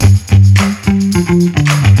You're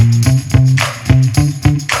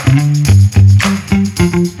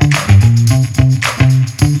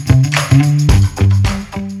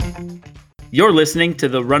listening to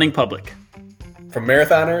The Running Public. From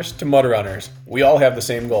marathoners to mud runners, we all have the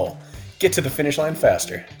same goal: get to the finish line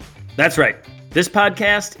faster. That's right. This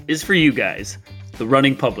podcast is for you guys, The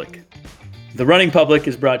Running Public. The Running Public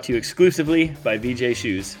is brought to you exclusively by VJ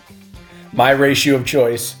Shoes. My ratio of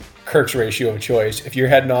choice, Kirk's ratio of choice. If you're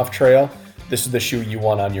heading off trail, this is the shoe you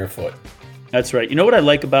want on your foot. That's right. You know what I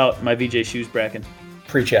like about my VJ Shoes, Bracken?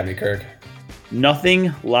 Preach at me, Kirk.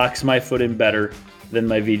 Nothing locks my foot in better than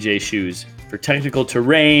my VJ Shoes. For technical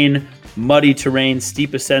terrain, muddy terrain,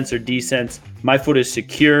 steep ascents or descents, my foot is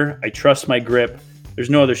secure. I trust my grip. There's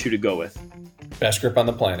no other shoe to go with. Best grip on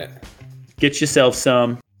the planet. Get yourself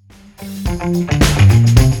some.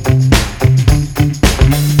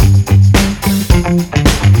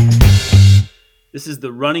 This is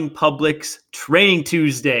the Running Public's Training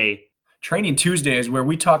Tuesday. Training Tuesday is where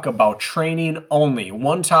we talk about training only.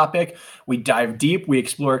 One topic, we dive deep, we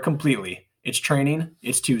explore it completely. It's training,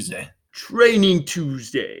 it's Tuesday. Training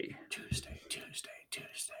Tuesday. Tuesday.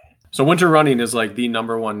 So winter running is like the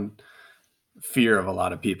number one fear of a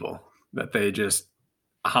lot of people, that they just,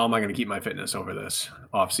 how am I going to keep my fitness over this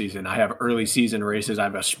off season? I have early season races. I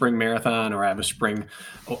have a spring marathon, or I have a spring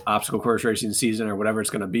obstacle course racing season, or whatever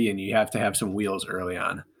it's going to be. And you have to have some wheels early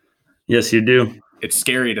on. Yes, you do. It's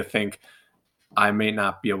scary to think I may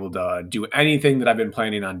not be able to do anything that I've been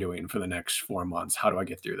planning on doing for the next 4 months. How do I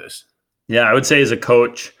get through this? Yeah, I would say as a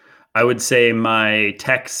coach, I would say my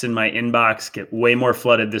texts in my inbox get way more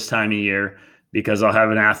flooded this time of year, because I'll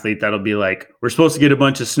have an athlete that'll be like, we're supposed to get a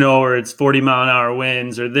bunch of snow, or it's 40-mile-an-hour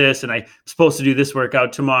winds, or this, and I'm supposed to do this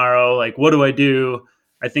workout tomorrow. Like, what do I do?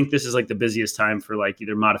 I think this is like the busiest time for like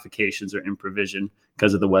either modifications or improvisation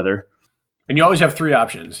because of the weather. And you always have three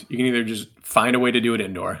options. You can either just find a way to do it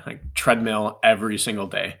indoor, like treadmill every single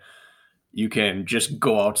day. You can just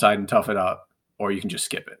go outside and tough it out, or you can just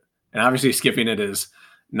skip it. And obviously skipping it is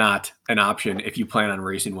not an option if you plan on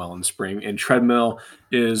racing well in spring. And treadmill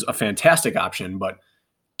is a fantastic option, but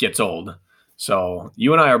gets old. So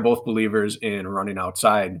you and I are both believers in running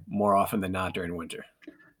outside more often than not during winter.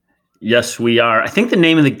 Yes, we are. I think the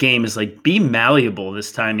name of the game is like, be malleable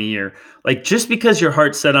this time of year. Like, just because your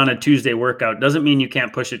heart's set on a Tuesday workout doesn't mean you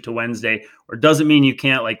can't push it to Wednesday, or doesn't mean you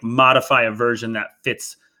can't like modify a version that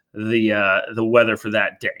fits the weather for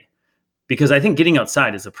that day. Because I think getting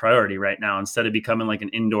outside is a priority right now, instead of becoming like an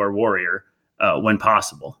indoor warrior when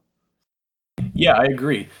possible. Yeah, I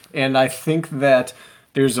agree. And I think that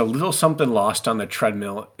there's a little something lost on the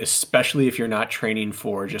treadmill, especially if you're not training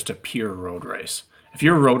for just a pure road race. If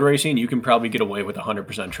you're road racing, you can probably get away with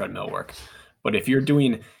 100% treadmill work. But if you're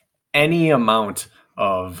doing any amount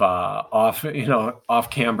of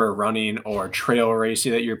off-camber running or trail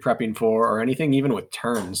racing that you're prepping for, or anything even with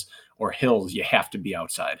turns or hills, you have to be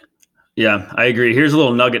outside. Yeah, I agree. Here's a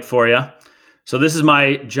little nugget for you. So this is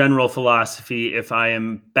my general philosophy if I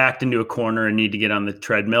am backed into a corner and need to get on the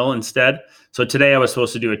treadmill instead. So today I was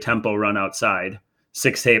supposed to do a tempo run outside,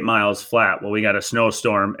 6 to 8 miles flat. Well, we got a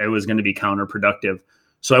snowstorm. It was going to be counterproductive.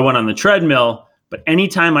 So I went on the treadmill, but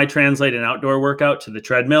anytime I translate an outdoor workout to the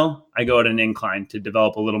treadmill, I go at an incline to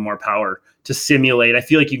develop a little more power, to simulate. I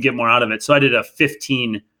feel like you get more out of it. So I did a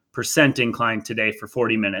 15% incline today for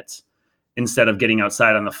 40 minutes. Instead of getting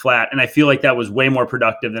outside on the flat. And I feel like that was way more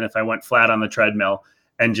productive than if I went flat on the treadmill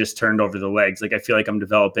and just turned over the legs. Like, I feel like I'm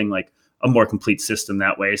developing like a more complete system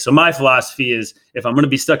that way. So my philosophy is, if I'm going to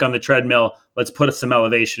be stuck on the treadmill, let's put some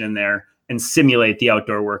elevation in there and simulate the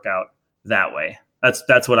outdoor workout that way.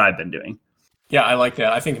 That's what I've been doing. Yeah, I like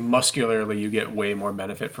that. I think muscularly you get way more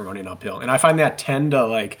benefit from running uphill. And I find that 10 to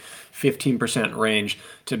like 15% range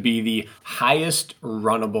to be the highest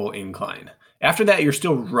runnable incline. After that, you're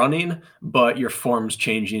still running, but your form's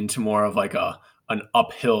changing to more of like an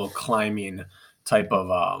uphill climbing type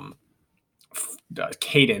of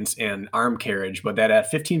cadence and arm carriage. But that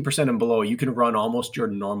at 15% and below, you can run almost your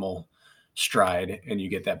normal stride and you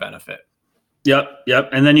get that benefit. Yep.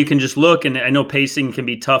 And then you can just look, and I know pacing can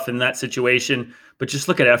be tough in that situation, but just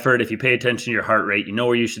look at effort. If you pay attention to your heart rate, you know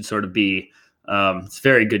where you should sort of be. It's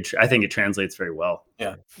very good. I think it translates very well.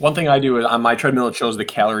 Yeah. One thing I do is on my treadmill, it shows the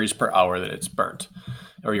calories per hour that it's burnt,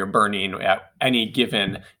 or you're burning at any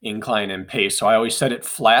given incline and pace. So I always set it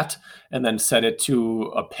flat and then set it to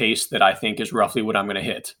a pace that I think is roughly what I'm going to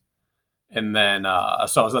hit. And then,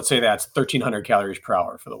 so let's say that's 1,300 calories per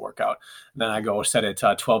hour for the workout. And then I go set it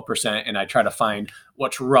to 12%, and I try to find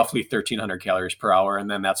what's roughly 1,300 calories per hour. And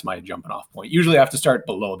then that's my jumping off point. Usually I have to start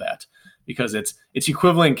below that because it's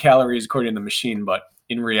equivalent calories according to the machine, but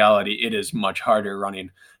in reality, it is much harder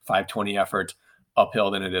running 520 effort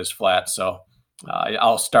uphill than it is flat. So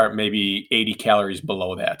I'll start maybe 80 calories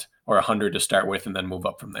below that, or 100 to start with, and then move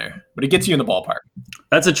up from there. But it gets you in the ballpark.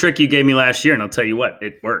 That's a trick you gave me last year, and I'll tell you what,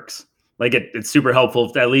 it works. Like it's super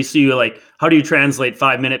helpful. At least you like, how do you translate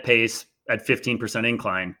 5-minute pace at 15%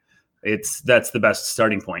 incline? That's the best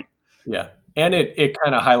starting point. Yeah. And it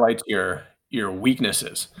kind of highlights your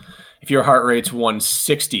weaknesses. If your heart rate's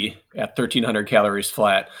 160 at 1300 calories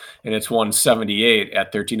flat and it's 178 at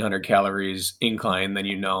 1300 calories incline, then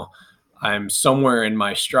I'm somewhere in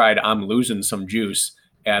my stride. I'm losing some juice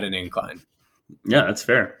at an incline. Yeah, that's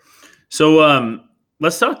fair. So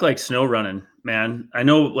let's talk like snow running, man. I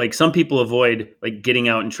know like some people avoid like getting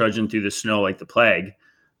out and trudging through the snow like the plague.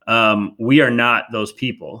 We are not those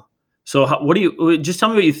people. So what do you just tell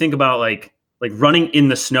me what you think about like running in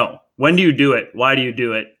the snow? When do you do it? Why do you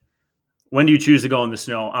do it? When do you choose to go in the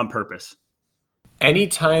snow on purpose?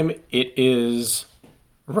 Anytime it is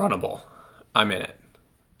runnable, I'm in it.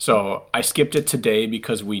 So I skipped it today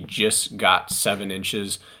because we just got 7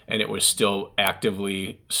 inches and it was still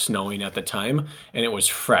actively snowing at the time and it was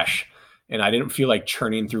fresh. And I didn't feel like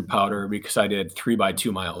churning through powder because I did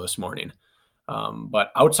 3x2 mile this morning.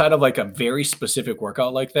 But outside of like a very specific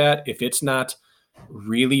workout like that, if it's not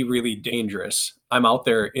really, really dangerous, I'm out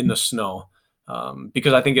there in the snow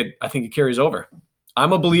because I think it carries over.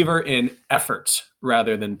 I'm a believer in efforts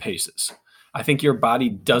rather than paces. I think your body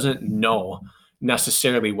doesn't know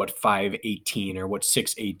necessarily what 5:18 or what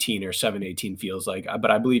 6:18 or 7:18 feels like, but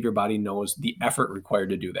I believe your body knows the effort required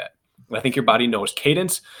to do that. And I think your body knows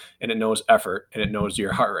cadence and it knows effort and it knows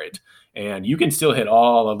your heart rate. And you can still hit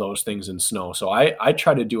all of those things in snow. So I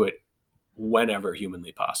try to do it whenever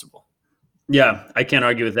humanly possible. Yeah, I can't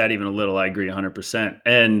argue with that even a little. I agree 100%.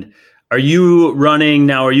 And are you running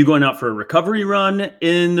now? Are you going out for a recovery run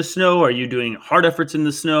in the snow? Are you doing hard efforts in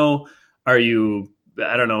the snow? Are you,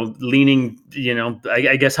 I don't know, leaning,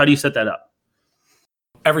 I guess, how do you set that up?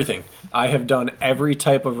 Everything. I have done every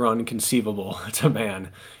type of run conceivable to man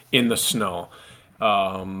in the snow.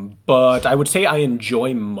 But I would say I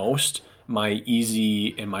enjoy most my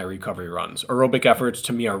easy and my recovery runs. Aerobic efforts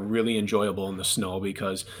to me are really enjoyable in the snow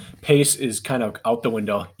because pace is kind of out the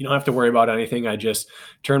window. You don't have to worry about anything. I just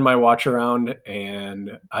turn my watch around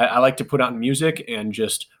and I like to put on music and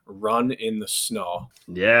just run in the snow.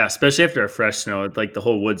 Yeah, especially after a fresh snow, it's like the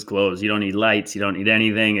whole woods glows. You don't need lights. You don't need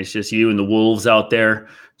anything. It's just you and the wolves out there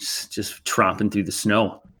just tromping through the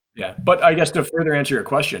snow. Yeah. But I guess to further answer your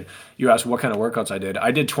question, you asked what kind of workouts I did.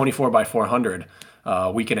 I did 24 by 400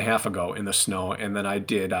 a week and a half ago in the snow. And then I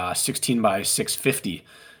did 16 by 650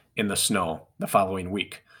 in the snow the following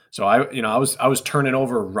week. So I was turning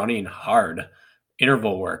over running hard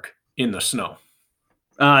interval work in the snow.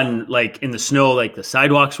 On like in the snow, like the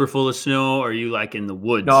sidewalks were full of snow, or are you like in the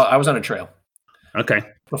woods? No, I was on a trail. Okay.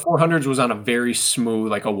 The 400s was on a very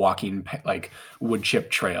smooth, like a walking, like wood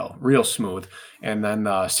chip trail, real smooth. And then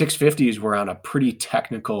the 650s were on a pretty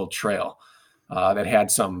technical trail that had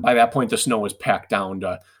some, by that point, the snow was packed down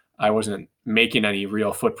to, I wasn't making any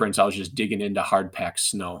real footprints. I was just digging into hard packed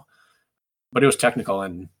snow, but it was technical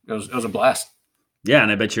and it was a blast. Yeah.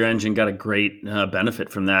 And I bet your engine got a great benefit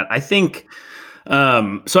from that. I think,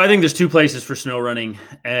 so I think there's 2 places for snow running,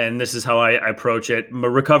 and this is how I approach it. My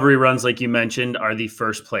recovery runs, like you mentioned, are the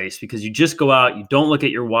first place because you just go out, you don't look at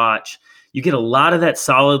your watch. You get a lot of that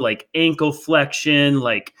solid, like ankle flexion,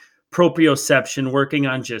 like proprioception, working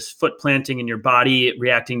on just foot planting in your body,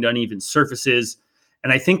 reacting to uneven surfaces.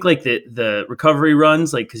 And I think like the recovery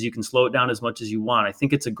runs, like, cause you can slow it down as much as you want. I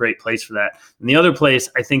think it's a great place for that. And the other place,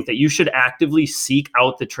 I think that you should actively seek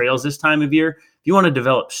out the trails this time of year. If you want to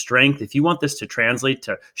develop strength, if you want this to translate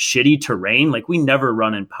to shitty terrain, like we never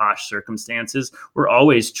run in posh circumstances. We're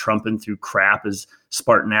always trumping through crap as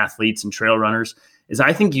Spartan athletes and trail runners. Is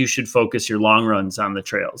I think you should focus your long runs on the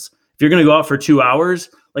trails. If you're going to go out for 2 hours,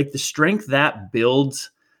 like the strength that builds,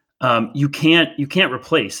 you can't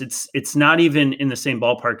replace. It's not even in the same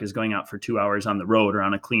ballpark as going out for 2 hours on the road or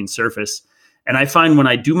on a clean surface. And I find when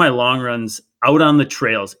I do my long runs out on the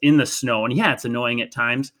trails in the snow, and yeah, it's annoying at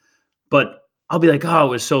times, but I'll be like, oh, it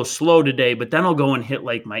was so slow today. But then I'll go and hit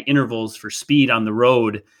like my intervals for speed on the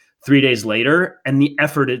road 3 days later. And the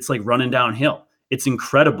effort, it's like running downhill. It's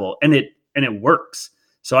incredible. And it works.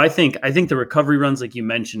 So I think the recovery runs, like you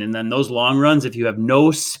mentioned, and then those long runs, if you have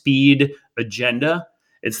no speed agenda,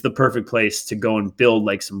 it's the perfect place to go and build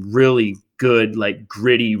like some really good, like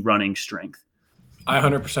gritty running strength. I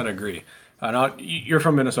 100% agree. You're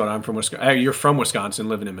from Minnesota. I'm from Wisconsin. You're from Wisconsin,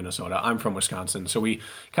 living in Minnesota. I'm from Wisconsin. So we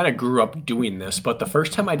kind of grew up doing this. But the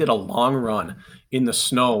first time I did a long run in the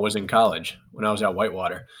snow was in college when I was at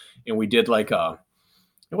Whitewater. And we did like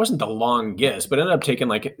it wasn't the longest, but it ended up taking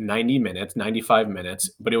like 90 minutes, 95 minutes,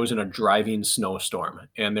 but it was in a driving snowstorm.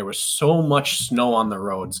 And there was so much snow on the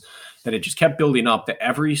roads that it just kept building up that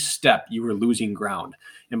every step you were losing ground.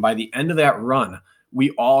 And by the end of that run,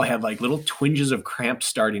 we all had like little twinges of cramp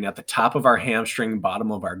starting at the top of our hamstring, bottom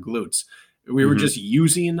of our glutes. We were just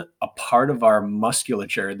using a part of our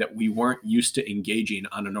musculature that we weren't used to engaging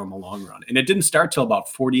on a normal long run. And it didn't start till about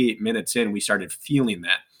 48 minutes in, we started feeling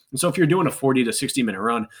that. And so if you're doing a 40 to 60-minute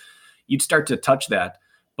run, you'd start to touch that.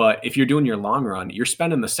 But if you're doing your long run, you're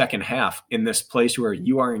spending the second half in this place where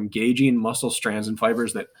you are engaging muscle strands and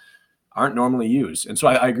fibers that aren't normally used. And so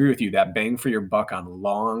I agree with you, that bang for your buck on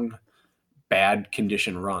long, bad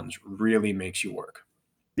condition runs really makes you work.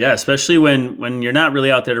 Yeah, especially when you're not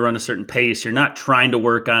really out there to run a certain pace, you're not trying to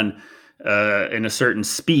work on in a certain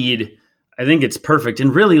speed. I think it's perfect.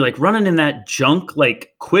 And really, like, running in that junk,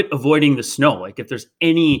 like, quit avoiding the snow. Like, if there's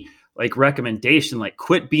any like recommendation, like,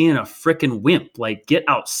 quit being a freaking wimp. Like, get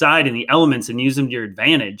outside in the elements and use them to your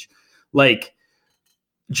advantage. Like,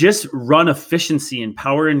 just run efficiency and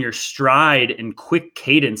power in your stride and quick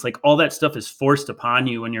cadence. Like, all that stuff is forced upon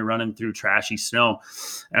you when you're running through trashy snow.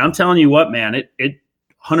 And I'm telling you what, man, it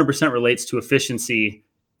 100% relates to efficiency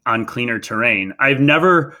on cleaner terrain. I've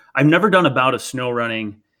never done a bout of snow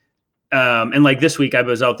running. And like this week, I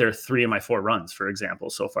was out there 3 of my 4 runs, for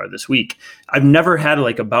example, so far this week. I've never had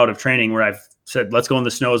like a bout of training where I've said, let's go in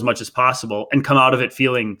the snow as much as possible and come out of it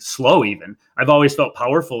feeling slow even. I've always felt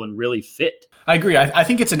powerful and really fit. I agree. I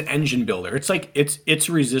think it's an engine builder. It's like it's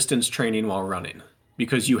resistance training while running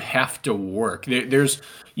because you have to work.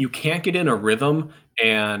 You can't get in a rhythm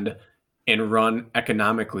and run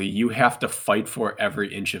economically. You have to fight for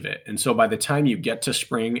every inch of it. And so by the time you get to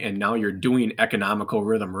spring and now you're doing economical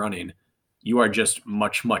rhythm running, you are just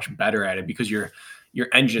much, much better at it because your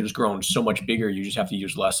engine's grown so much bigger. You just have to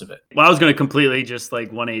use less of it. Well, I was going to completely just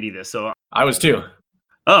like 180 this. So I was too.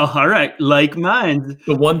 Oh, all right. Like mine.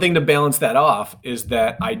 The one thing to balance that off is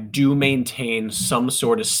that I do maintain some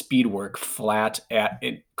sort of speed work flat at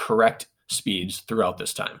correct speeds throughout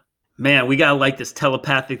this time. Man, we got like this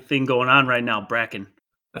telepathic thing going on right now, Bracken.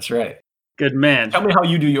 That's right. Good man. Tell me how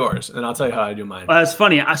you do yours, and I'll tell you how I do mine. Well, that's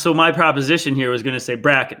funny. So my proposition here was going to say,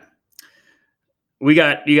 Bracken, you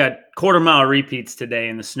got quarter-mile repeats today,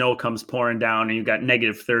 and the snow comes pouring down, and you got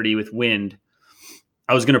 -30 with wind.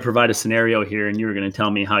 I was going to provide a scenario here, and you were going to tell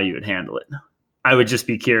me how you would handle it. I would just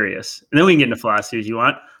be curious, and then we can get into philosophy if you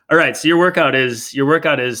want. All right, so your workout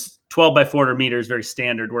is 12 by 400 meters, very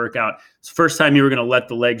standard workout. It's the first time you were going to let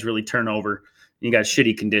the legs really turn over. You got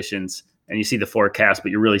shitty conditions, and you see the forecast,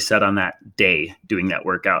 but you're really set on that day doing that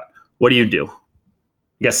workout. What do? You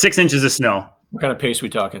got 6 inches of snow. What kind of pace we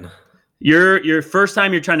talking? Your first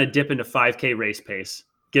time you're trying to dip into 5K race pace,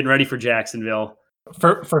 getting ready for Jacksonville.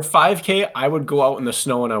 For 5K, I would go out in the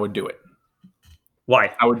snow and I would do it.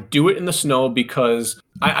 Why? I would do it in the snow because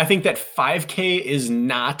I think that 5K is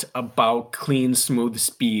not about clean, smooth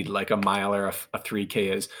speed like a mile or a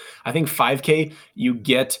 3K is. I think 5K, you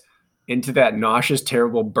get into that nauseous,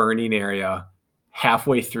 terrible burning area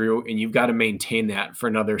halfway through, and you've got to maintain that for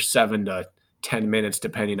another 7 to 10 minutes,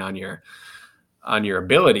 depending on your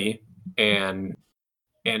ability. And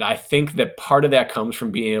I think that part of that comes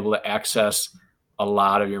from being able to access a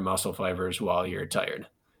lot of your muscle fibers while you're tired.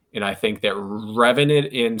 And I think that revving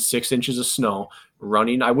it in 6 inches of snow,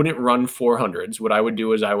 running, I wouldn't run 400s. What I would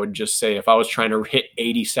do is I would just say, if I was trying to hit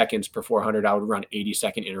 80 seconds per 400, I would run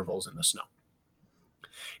 80-second intervals in the snow.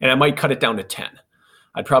 And I might cut it down to 10.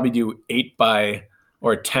 I'd probably do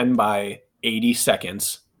 10 by 80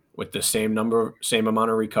 seconds with the same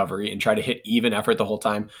amount of recovery and try to hit even effort the whole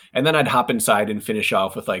time. And then I'd hop inside and finish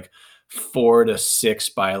off with like 4 to 6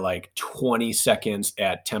 by like 20 seconds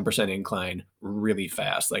at 10% incline really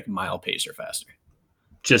fast, like mile pace or faster.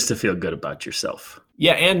 Just to feel good about yourself.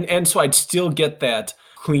 Yeah, and so I'd still get that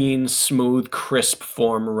clean, smooth, crisp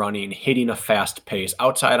form running, hitting a fast pace.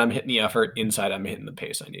 Outside, I'm hitting the effort. Inside, I'm hitting the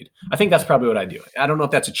pace I need. I think that's probably what I do. I don't know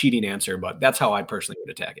if that's a cheating answer, but that's how I personally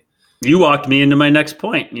would attack it. You walked me into my next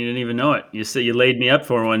point. You didn't even know it. You said you laid me up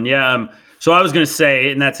for one. Yeah. So I was going to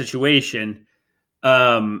say in that situation,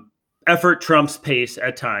 effort trumps pace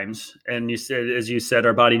at times. And as you said,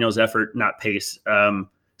 our body knows effort, not pace,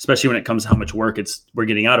 especially when it comes to how much work we're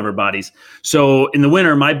getting out of our bodies. So in the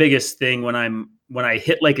winter, my biggest thing when I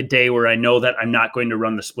hit like a day where I know that I'm not going to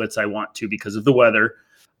run the splits I want to because of the weather,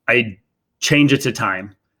 I change it to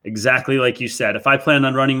time. Exactly like you said. If I plan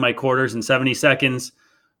on running my quarters in 70 seconds,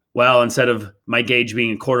 well, instead of my gauge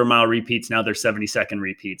being quarter-mile repeats, now they're 70-second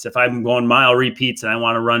repeats. If I'm going mile repeats and I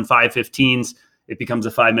want to run 5:15s, it becomes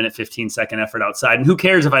a 5-minute, 15-second effort outside. And who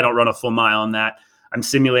cares if I don't run a full mile on that? I'm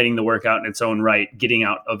simulating the workout in its own right, getting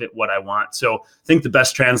out of it what I want. So I think the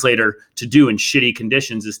best translator to do in shitty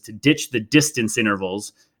conditions is to ditch the distance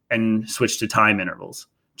intervals and switch to time intervals,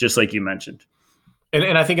 just like you mentioned.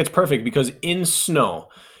 And I think it's perfect because in snow,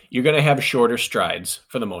 you're going to have shorter strides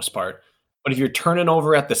for the most part. But if you're turning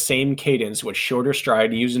over at the same cadence with shorter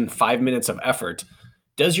stride using 5 minutes of effort,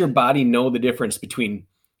 does your body know the difference between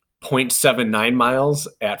 0.79 miles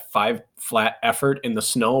at 5 flat effort in the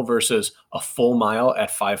snow versus a full mile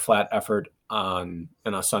at 5 flat effort in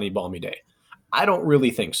a sunny, balmy day? I don't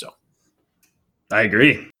really think so. I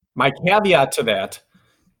agree. My caveat to that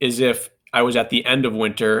is if I was at the end of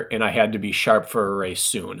winter and I had to be sharp for a race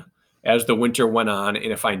soon. As the winter went on,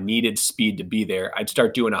 and if I needed speed to be there, I'd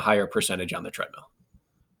start doing a higher percentage on the treadmill.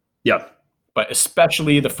 Yeah. But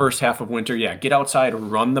especially the first half of winter, yeah, get outside,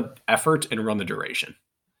 run the effort, and run the duration.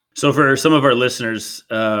 So for some of our listeners,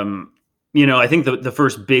 I think the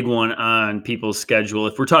first big one on people's schedule,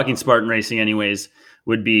 if we're talking Spartan racing anyways,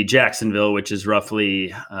 would be Jacksonville, which is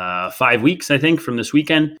roughly 5 weeks, I think, from this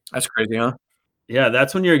weekend. That's crazy, huh? Yeah,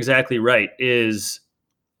 that's when you're exactly right.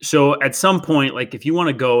 So at some point, like if you want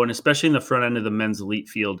to go, and especially in the front end of the men's elite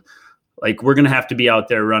field, like we're going to have to be out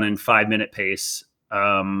there running 5-minute pace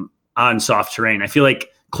on soft terrain. I feel like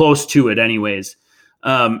close to it anyways.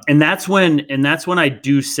 And that's when I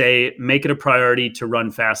do say, make it a priority to run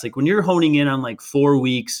fast. Like when you're honing in on like 4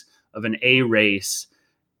 weeks of an A race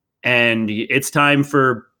and it's time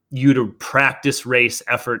for you to practice race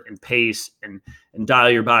effort and pace and dial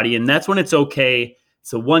your body. And that's when it's okay.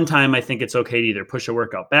 So one time I think it's okay to either push a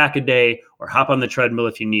workout back a day or hop on the treadmill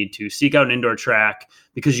if you need to. Seek out an indoor track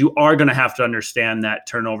because you are going to have to understand that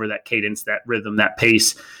turnover, that cadence, that rhythm, that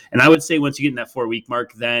pace. And I would say once you get in that 4-week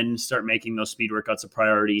mark, then start making those speed workouts a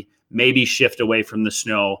priority, maybe shift away from the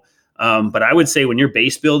snow. But I would say when you're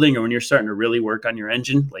base building or when you're starting to really work on your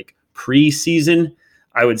engine, like pre-season,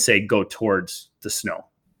 I would say go towards the snow.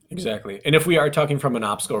 Exactly. And if we are talking from an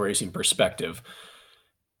obstacle racing perspective,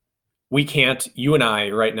 we can't, you and I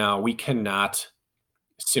right now, we cannot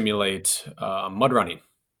simulate mud running,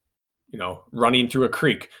 running through a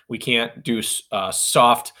creek. We can't do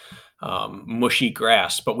soft, mushy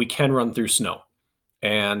grass, but we can run through snow.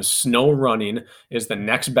 And snow running is the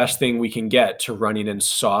next best thing we can get to running in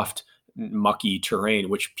soft, mucky terrain,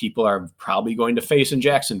 which people are probably going to face in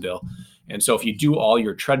Jacksonville. And so if you do all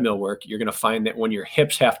your treadmill work, you're going to find that when your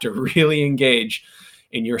hips have to really engage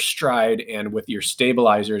in your stride and with your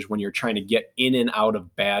stabilizers, when you're trying to get in and out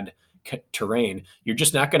of bad terrain, you're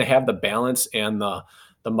just not going to have the balance and the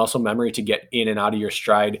muscle memory to get in and out of your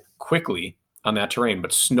stride quickly on that terrain.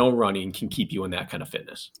 But snow running can keep you in that kind of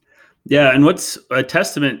fitness. Yeah. And what's a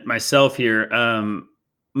testament myself here,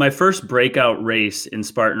 my first breakout race in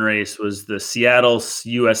Spartan race was the Seattle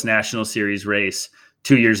U.S. National Series race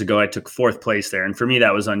 2 years ago. I took 4th place there. And for me,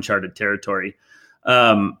 that was uncharted territory.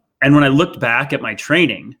 And when I looked back at my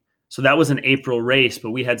training, so that was an April race,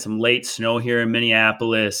 but we had some late snow here in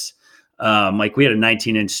Minneapolis. Like we had a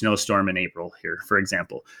 19-inch snowstorm in April here, for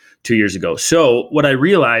example, 2 years ago. So what I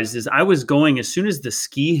realized is I was going, as soon as the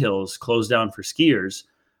ski hills closed down for skiers,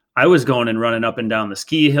 I was going and running up and down the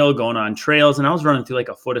ski hill, going on trails, and I was running through like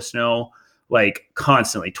a foot of snow, like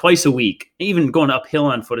constantly, twice a week, even going uphill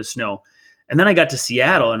on foot of snow. And then I got to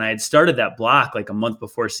Seattle and I had started that block like a month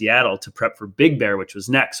before Seattle to prep for Big Bear, which was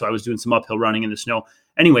next. So I was doing some uphill running in the snow.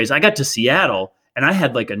 Anyways, I got to Seattle and I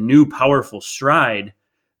had like a new powerful stride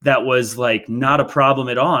that was like not a problem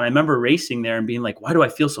at all. And I remember racing there and being like, why do I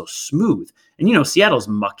feel so smooth? And Seattle's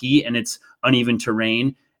mucky and it's uneven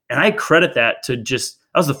terrain. And I credit that to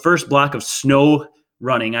that was the first block of snow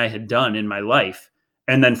running I had done in my life.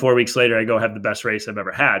 And then 4 weeks later, I go have the best race I've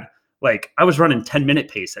ever had. Like I was running 10-minute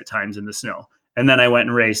pace at times in the snow. And then I went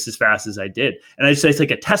and raced as fast as I did. And I just say it's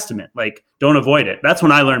like a testament, like don't avoid it. That's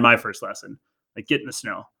when I learned my first lesson, like get in the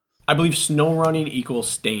snow. I believe snow running equals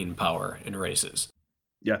staying power in races.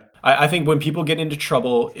 Yeah. I think when people get into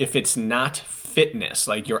trouble, if it's not fitness,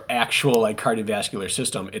 like your actual like cardiovascular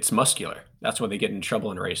system, it's muscular. That's when they get in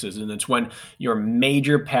trouble in races. And it's when your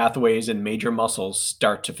major pathways and major muscles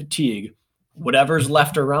start to fatigue, whatever's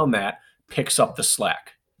left around that picks up the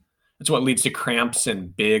slack. It's what leads to cramps in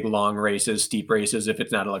big, long races, steep races, if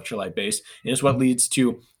it's not electrolyte based. And it's what leads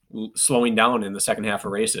to slowing down in the second half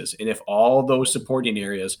of races. And if all those supporting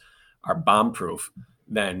areas are bomb proof,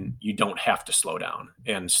 then you don't have to slow down.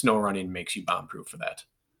 And snow running makes you bomb proof for that.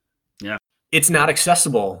 Yeah. It's not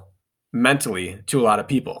accessible mentally to a lot of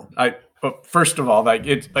people. But first of all, like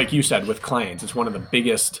you said, with clients, it's one of the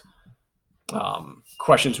biggest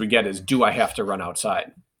questions we get is, do I have to run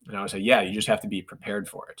outside? And I would say, yeah, you just have to be prepared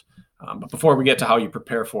for it. But before we get to how you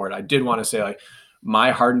prepare for it, I did want to say, like,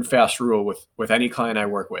 my hard and fast rule with any client I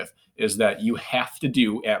work with is that you have to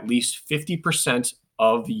do at least 50%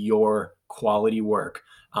 of your quality work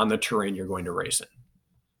on the terrain you're going to race in.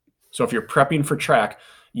 So if you're prepping for track,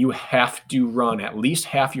 you have to run at least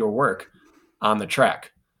half your work on the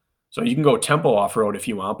track. So you can go tempo off-road if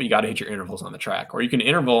you want, but you got to hit your intervals on the track. Or you can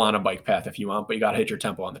interval on a bike path if you want, but you got to hit your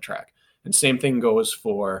tempo on the track. And same thing goes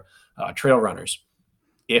for trail runners.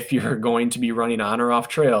 If you're going to be running on or off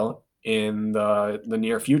trail in the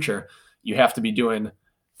near future, you have to be doing,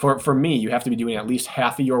 for me, you have to be doing at least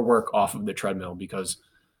half of your work off of the treadmill because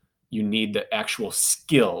you need the actual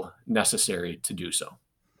skill necessary to do so.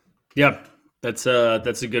 Yeah, that's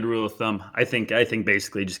a good rule of thumb. I think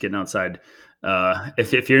basically just getting outside.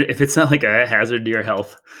 If it's not like a hazard to your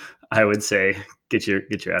health, I would say get your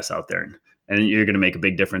ass out there and you're going to make a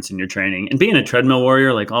big difference in your training. And being a treadmill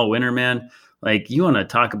warrior, like all winter, man, like you want to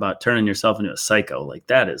talk about turning yourself into a psycho. Like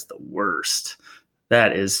that is the worst.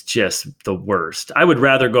 That is just the worst. I would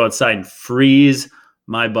rather go outside and freeze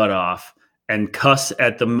my butt off and cuss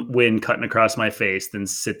at the wind cutting across my face than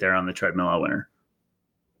sit there on the treadmill all winter.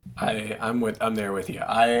 I'm there with you.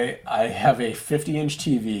 I have a 50-inch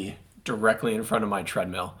TV directly in front of my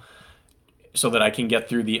treadmill so that I can get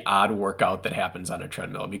through the odd workout that happens on a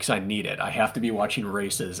treadmill because I need it. I have to be watching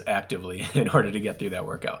races actively in order to get through that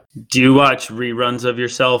workout. Do you watch reruns of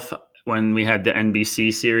yourself when we had the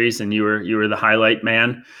NBC series and you were the highlight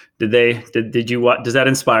man? Did you watch? Does that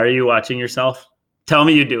inspire you watching yourself? Tell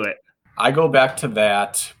me you do it. I go back to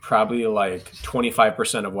that. Probably like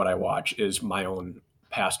 25% of what I watch is my own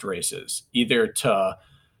past races, either to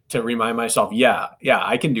remind myself, yeah,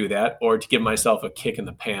 I can do that, or to give myself a kick in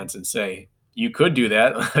the pants and say, you could do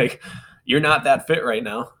that. Like, you're not that fit right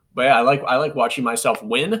now. But yeah, I like watching myself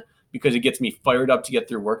win because it gets me fired up to get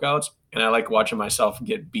through workouts. And I like watching myself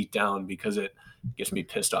get beat down because it gets me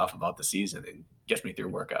pissed off about the season and gets me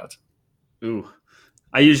through workouts. Ooh,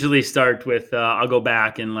 I usually start with, I'll go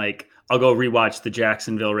back and I'll go rewatch the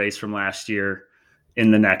Jacksonville race from last year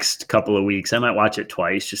in the next couple of weeks. I might watch it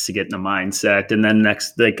twice just to get in the mindset. And then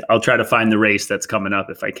I'll try to find the race that's coming up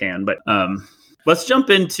if I can. But let's jump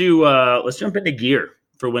into gear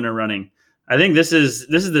for winter running. I think this is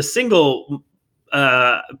the single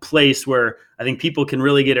place where I think people can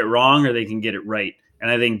really get it wrong or they can get it right. And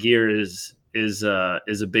I think gear is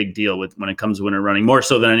a big deal when it comes to winter running, more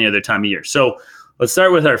so than any other time of year. So let's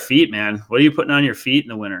start with our feet, man. What are you putting on your feet in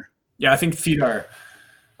the winter? Yeah, I think feet are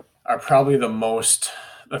probably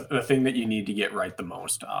the thing that you need to get right the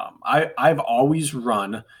most. I've always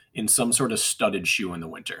run in some sort of studded shoe in the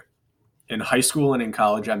winter. In high school and in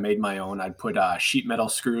college, I made my own. I'd put sheet metal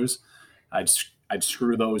screws. I'd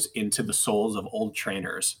screw those into the soles of old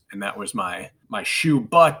trainers, and that was my shoe.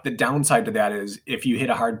 But the downside to that is if you hit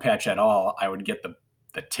a hard patch at all, I would get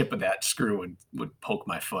the tip of that screw would poke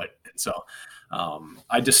my foot. And so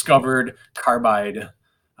I discovered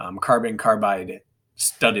carbon carbide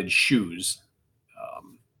studded shoes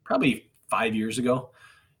probably 5 years ago,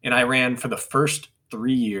 and I ran for the first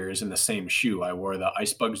 3 years in the same shoe. I wore the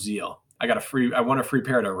Icebug Zeal. I won a free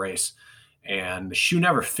pair at a race, and the shoe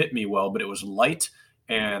never fit me well, but it was light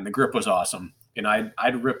and the grip was awesome. And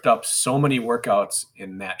I'd ripped up so many workouts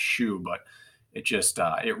in that shoe, but it just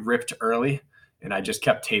it ripped early, and I just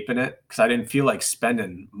kept taping it because I didn't feel like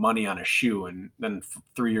spending money on a shoe. And then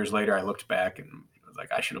 3 years later, I looked back and was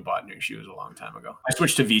like, I should have bought new shoes a long time ago. I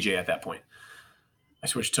switched to VJ at that point. I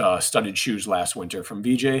switched to studded shoes last winter from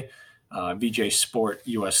VJ Sport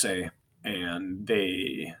USA, and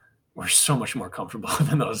they were so much more comfortable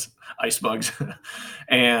than those Icebugs.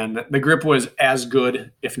 And the grip was as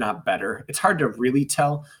good, if not better. It's hard to really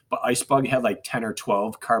tell, but Icebug had like 10 or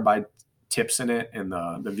 12 carbide tips in it, and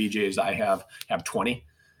the VJs I have 20.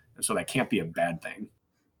 And so that can't be a bad thing.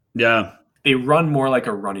 Yeah. They run more like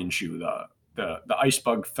a running shoe. The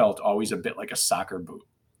Icebug felt always a bit like a soccer boot.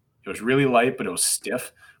 It was really light, but it was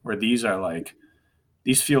stiff, where these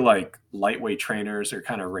feel like lightweight trainers or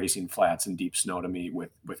kind of racing flats in deep snow to me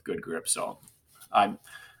with good grip. So I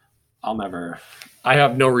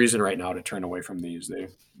have no reason right now to turn away from these.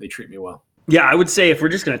 They treat me well. Yeah, I would say if we're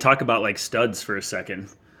just going to talk about like studs for a second,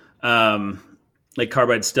 like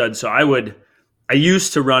carbide studs. So I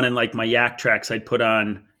used to run in like my Yak tracks. I'd put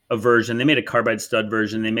on a version. They made a carbide stud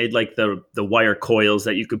version. They made like the wire coils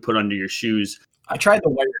that you could put under your shoes. I tried the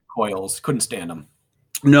wire coils, couldn't stand them.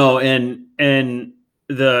 No, and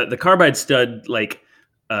the carbide stud like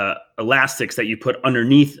elastics that you put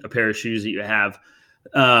underneath a pair of shoes that you have,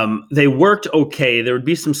 they worked okay. There would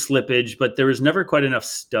be some slippage, but there was never quite enough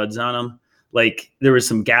studs on them. Like there was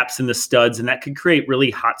some gaps in the studs, and that could create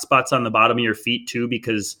really hot spots on the bottom of your feet too,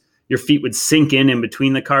 because your feet would sink in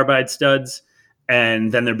between the carbide studs.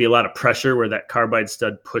 and then there'd be a lot of pressure where that carbide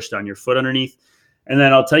stud pushed on your foot underneath. And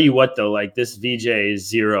then I'll tell you what, though, like this VJ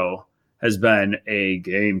Zero has been a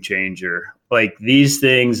game changer. Like these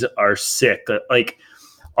things are sick. Like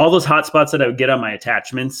all those hot spots that I would get on my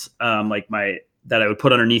attachments, that I would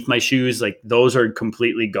put underneath my shoes, like those are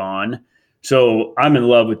completely gone. So I'm in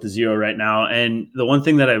love with the Zero right now. And the one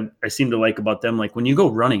thing that I seem to like about them, like when you go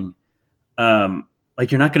running,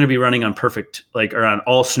 like you're not going to be running on perfect, like, or on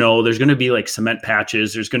all snow. There's going to be like cement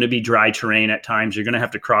patches. There's going to be dry terrain at times. You're going to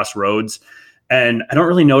have to cross roads. And I don't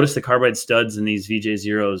really notice the carbide studs in these VJ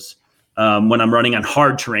Zeros when I'm running on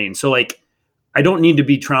hard terrain. So like, I don't need to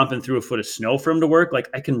be tromping through a foot of snow for them to work. Like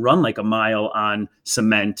I can run like a mile on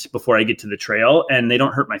cement before I get to the trail and they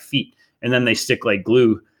don't hurt my feet. And then they stick like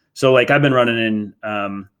glue. So like I've been running in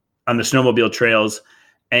on the snowmobile trails.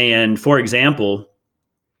 And for example,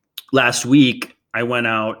 last week I went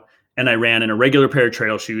out and I ran in a regular pair of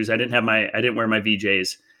trail shoes. I didn't wear my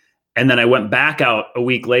VJs. And then I went back out a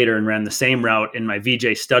week later and ran the same route in my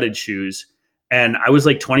VJ studded shoes. And I was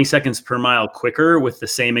like 20 seconds per mile quicker with the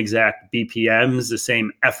same exact BPMs, the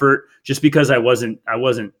same effort, just because I wasn't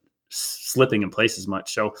slipping in place as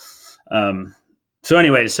much. So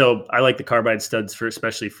anyway, so I like the carbide studs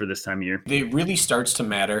especially for this time of year. It really starts to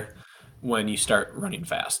matter when you start running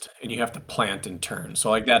fast and you have to plant and turn. So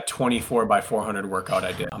like that 24x400 workout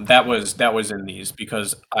I did, that was in these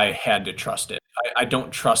because I had to trust it. I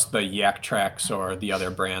don't trust the Yak Tracks or the other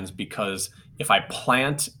brands because if I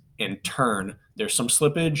plant and turn, there's some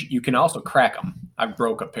slippage. You can also crack them. I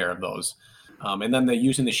broke a pair of those. And then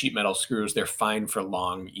using the sheet metal screws, they're fine for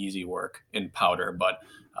long, easy work in powder, but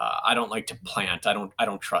I don't like to plant. I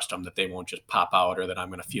don't trust them that they won't just pop out or that I'm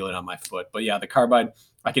going to feel it on my foot. But yeah, the carbide,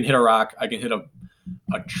 I can hit a rock. I can hit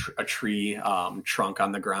a tree trunk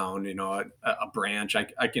on the ground, a branch.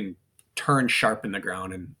 I can turn sharp in the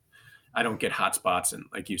ground and I don't get hot spots. And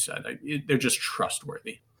like you said, they're just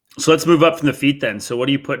trustworthy. So let's move up from the feet then. So what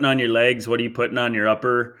are you putting on your legs? What are you putting on your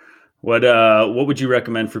upper? What would you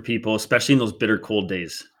recommend for people, especially in those bitter cold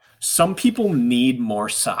days? Some people need more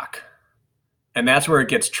sock. And that's where it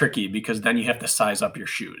gets tricky because then you have to size up your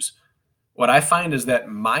shoes. What I find is that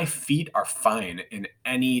my feet are fine in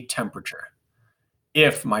any temperature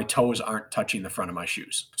if my toes aren't touching the front of my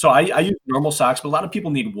shoes. So I use normal socks, but a lot of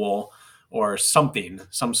people need wool or something,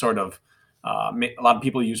 some sort of a lot of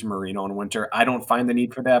people use merino in winter. I don't find the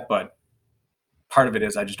need for that, but part of it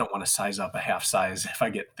is I just don't want to size up a half size if I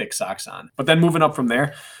get thick socks on. But then moving up from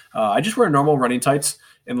there, I just wear normal running tights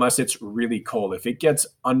unless it's really cold. If it gets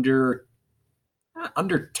under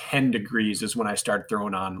 10 degrees is when I start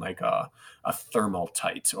throwing on like a thermal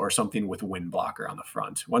tight or something with wind blocker on the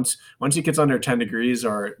front. Once it gets under 10 degrees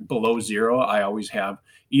or below zero, I always have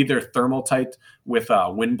either thermal tight with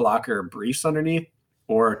a wind blocker briefs underneath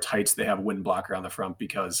or tights that have wind blocker on the front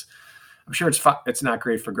because I'm sure it's not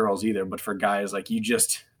great for girls either, but for guys, like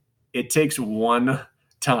it takes one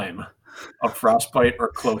time of frostbite or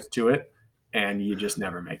close to it and you just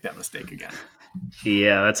never make that mistake again.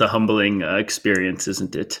 Yeah, that's a humbling experience,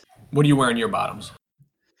 isn't it? What do you wear in your bottoms?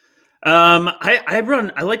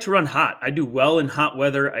 I like to run hot. I do well in hot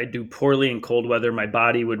weather. I do poorly in cold weather. My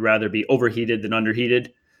body would rather be overheated than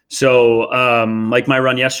underheated. So, like my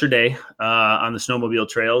run yesterday on the snowmobile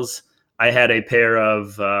trails, I had a pair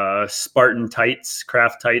of Spartan tights,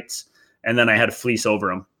 craft tights, and then I had a fleece over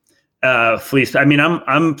them. Fleece. I mean,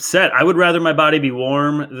 I'm set. I would rather my body be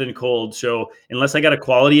warm than cold. So unless I got a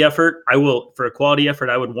quality effort, I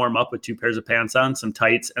would warm up with 2 pairs of pants on, some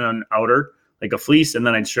tights and an outer, like a fleece, and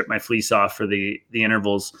then I'd strip my fleece off for the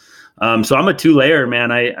intervals. So I'm a 2-layer,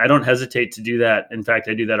 man. I don't hesitate to do that. In fact,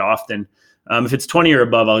 I do that often. If it's 20 or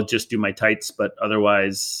above, I'll just do my tights, but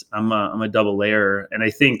otherwise I'm a double layer. And I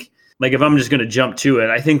think, like, if I'm just going to jump to it,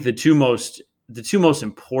 I think the two most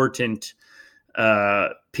important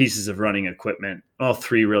pieces of running equipment, all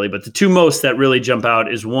 3 really, but the 2 most that really jump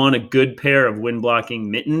out is 1, a good pair of wind blocking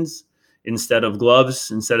mittens instead of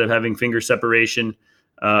gloves, instead of having finger separation,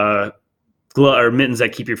 or mittens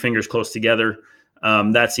that keep your fingers close together.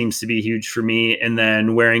 That seems to be huge for me. And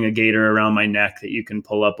then wearing a gaiter around my neck that you can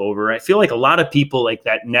pull up over. I feel like a lot of people, like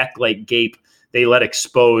that neck, like gape, they let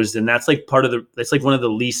exposed. And that's like that's like one of the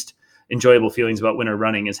least enjoyable feelings about winter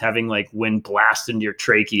running is having like wind blast into your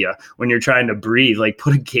trachea when you're trying to breathe. Like,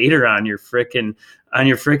 put a gaiter on your frickin'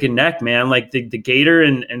 neck, man. Like the gaiter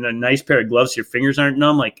and a nice pair of gloves so your fingers aren't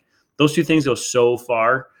numb. Like, those 2 things go so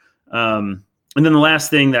far. And then the last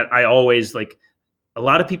thing that I always like, a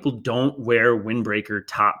lot of people don't wear windbreaker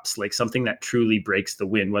tops, like something that truly breaks the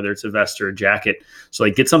wind, whether it's a vest or a jacket. So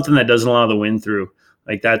like, get something that doesn't allow the wind through.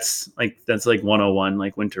 Like that's like 101,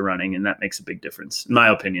 like winter running. And that makes a big difference in my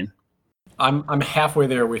opinion. I'm halfway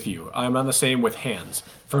there with you. I'm on the same with hands.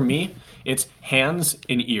 For me, it's hands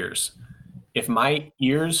and ears. If my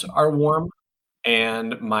ears are warm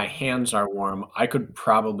and my hands are warm, I could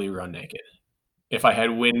probably run naked if I had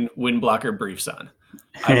wind blocker briefs on.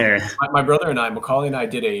 My brother and I, Macaulay and I,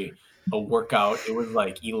 did a workout. It was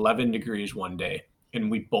like 11 degrees one day, and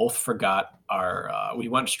we both forgot our. We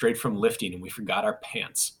went straight from lifting, and we forgot our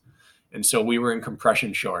pants, and so we were in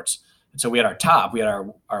compression shorts. And so we had our top, we had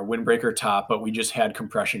our windbreaker top, but we just had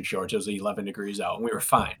compression shorts. It was 11 degrees out, and we were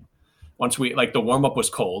fine. Once we like the warm up was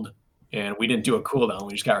cold, and we didn't do a cool down.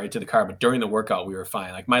 We just got right to the car. But during the workout, we were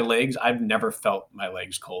fine. Like my legs, I've never felt my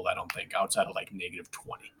legs cold. I don't think outside of like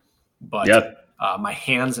 -20, but Yep. my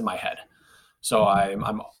hands and my head. So I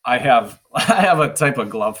have I have a type of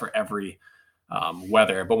glove for every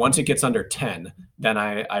weather. But once it gets under 10, then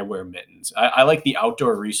I wear mittens. I like the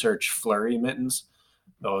Outdoor Research Flurry mittens.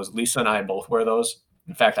 Those Lisa and I both wear those.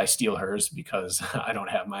 In fact, I steal hers because I don't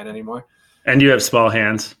have mine anymore. And you have small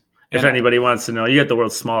hands. If And anybody wants to know, you got the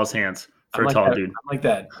world's smallest hands for I'm a like tall that, dude. I'm like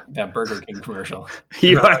that Burger King commercial.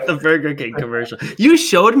 You are the Burger King commercial. You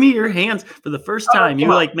showed me your hands for the first time. You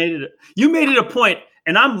like made it a point,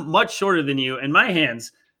 and I'm much shorter than you, and my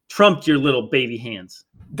hands trumped your little baby hands.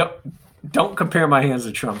 Don't compare my hands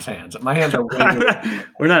to Trump's hands. My hands are way bigger.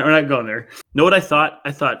 We're not going there. Know what I thought?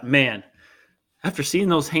 I thought, man, after seeing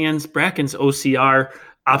those hands, Bracken's OCR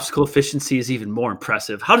obstacle efficiency is even more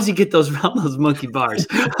impressive. How does he get those around those monkey bars?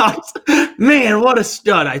 Man, what a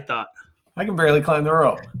stud, I thought. I can barely climb the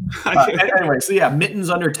rope. Anyway, so yeah,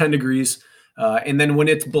 mittens under 10 degrees. And then when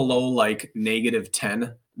it's below like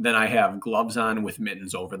 -10, then I have gloves on with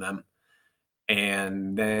mittens over them.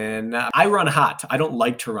 And then I run hot. I don't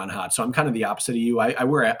like to run hot. So I'm kind of the opposite of you. I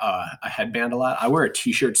wear a headband a lot. I wear a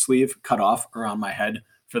t-shirt sleeve cut off around my head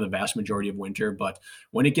for the vast majority of winter. But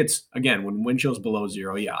when it gets, again, when wind chill's below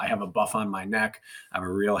 0, yeah, I have a buff on my neck. I have a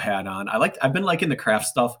real hat on. I've been liking the craft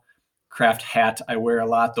stuff. Craft hat I wear a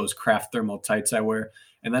lot. Those craft thermal tights I wear.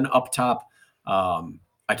 And then up top,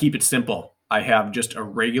 I keep it simple. I have just a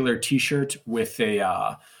regular t-shirt with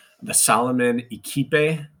the Salomon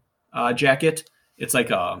Equipe jacket. It's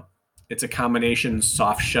a combination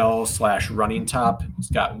soft shell / running top. It's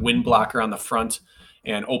got wind blocker on the front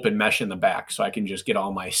and open mesh in the back, so I can just get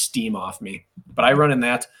all my steam off me. But I run in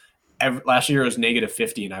that. Last year it was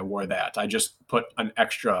 -50, and I wore that. I just put an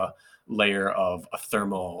extra layer of a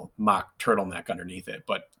thermal mock turtleneck underneath it.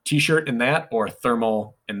 But t-shirt in that or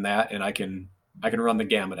thermal in that, and I can run the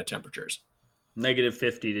gamut of temperatures.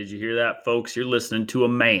 -50. Did you hear that, folks? You're listening to a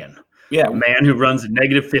man. Yeah, a man who runs at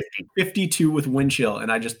 -50. 52 with wind chill,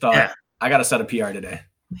 and I just thought I got to set a PR today.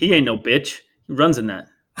 He ain't no bitch. He runs in that.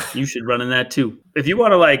 You should run in that too. If you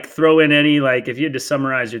want to like throw in any, like if you had to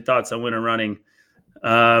summarize your thoughts on winter running,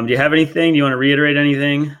 do you have anything? Do you want to reiterate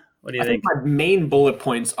anything? What do you think? My main bullet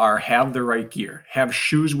points are have the right gear, have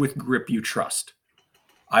shoes with grip you trust.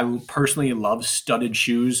 I personally love studded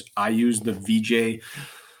shoes. I use the VJ.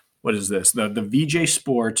 What is this? The VJ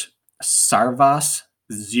Sport Sarvas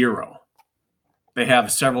Zero. They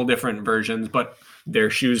have several different versions, but their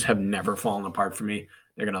shoes have never fallen apart for me.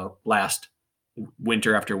 They're going to last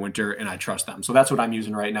winter after winter, and I trust them. So that's what I'm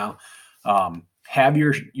using right now. Have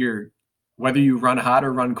your whether you run hot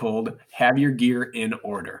or run cold, have your gear in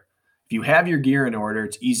order. If you have your gear in order,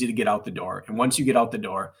 it's easy to get out the door. And once you get out the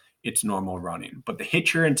door, it's normal running. But the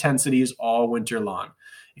hit your intensities all winter long.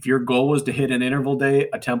 If your goal was to hit an interval day,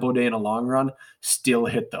 a tempo day, and a long run, still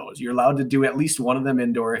hit those. You're allowed to do at least one of them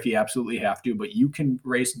indoor if you absolutely have to, but you can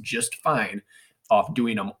race just fine off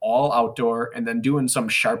doing them all outdoor and then doing some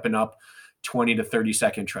sharpen up 20 to 30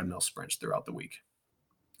 second treadmill sprints throughout the week.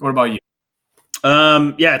 What about you?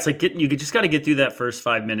 Yeah, it's like you just got to get through that first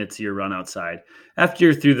 5 minutes of your run outside. After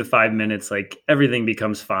you're through the 5 minutes, like everything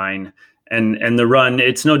becomes fine. And the run,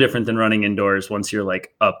 it's no different than running indoors once you're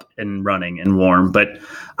like up and running and warm. But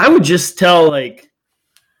I would just tell like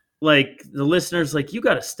the listeners, like you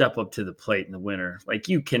got to step up to the plate in the winter. Like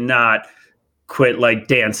you cannot quit like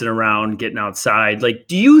dancing around, getting outside. Like,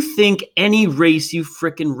 do you think any race you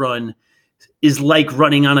frickin' run is like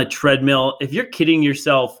running on a treadmill? If you're kidding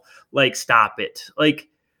yourself, like stop it. Like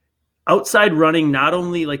outside running, not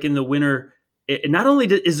only like in the winter, not only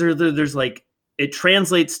is there's like, it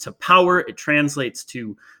translates to power. It translates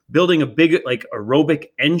to building a big like aerobic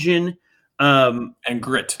engine, and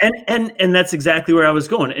grit. And that's exactly where I was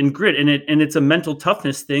going. And grit, and it's a mental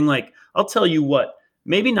toughness thing. Like I'll tell you what,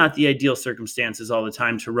 maybe not the ideal circumstances all the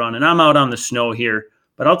time to run. And I'm out on the snow here,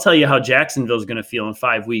 but I'll tell you how Jacksonville's going to feel in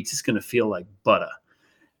 5 weeks. It's going to feel like butter.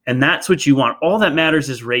 And that's what you want. All that matters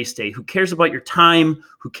is race day. Who cares about your time?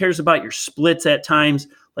 Who cares about your splits at times?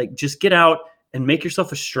 Like just get out and make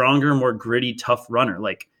yourself a stronger, more gritty, tough runner.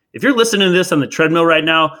 Like, if you're listening to this on the treadmill right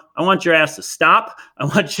now, I want your ass to stop. I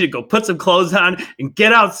want you to go put some clothes on and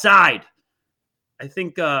get outside. I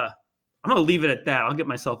think I'm going to leave it at that. I'll get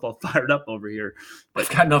myself all fired up over here. I've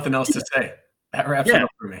got nothing else to say. That wraps it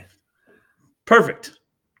up for me. Perfect.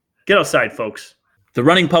 Get outside, folks. The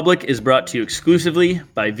Running Public is brought to you exclusively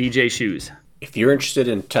by VJ Shoes. If you're interested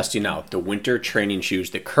in testing out the winter training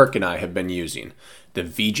shoes that Kirk and I have been using, the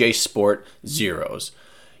VJ Sport Zeros,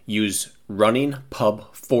 use Running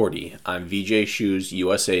Pub 40 on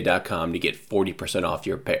VJShoesUSA.com to get 40% off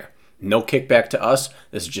your pair. No kickback to us.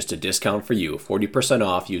 This is just a discount for you. 40%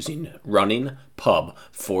 off using Running Pub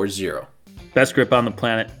 40. Best grip on the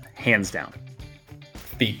planet, hands down.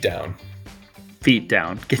 Feet down. Feet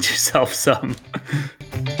down. Get yourself some.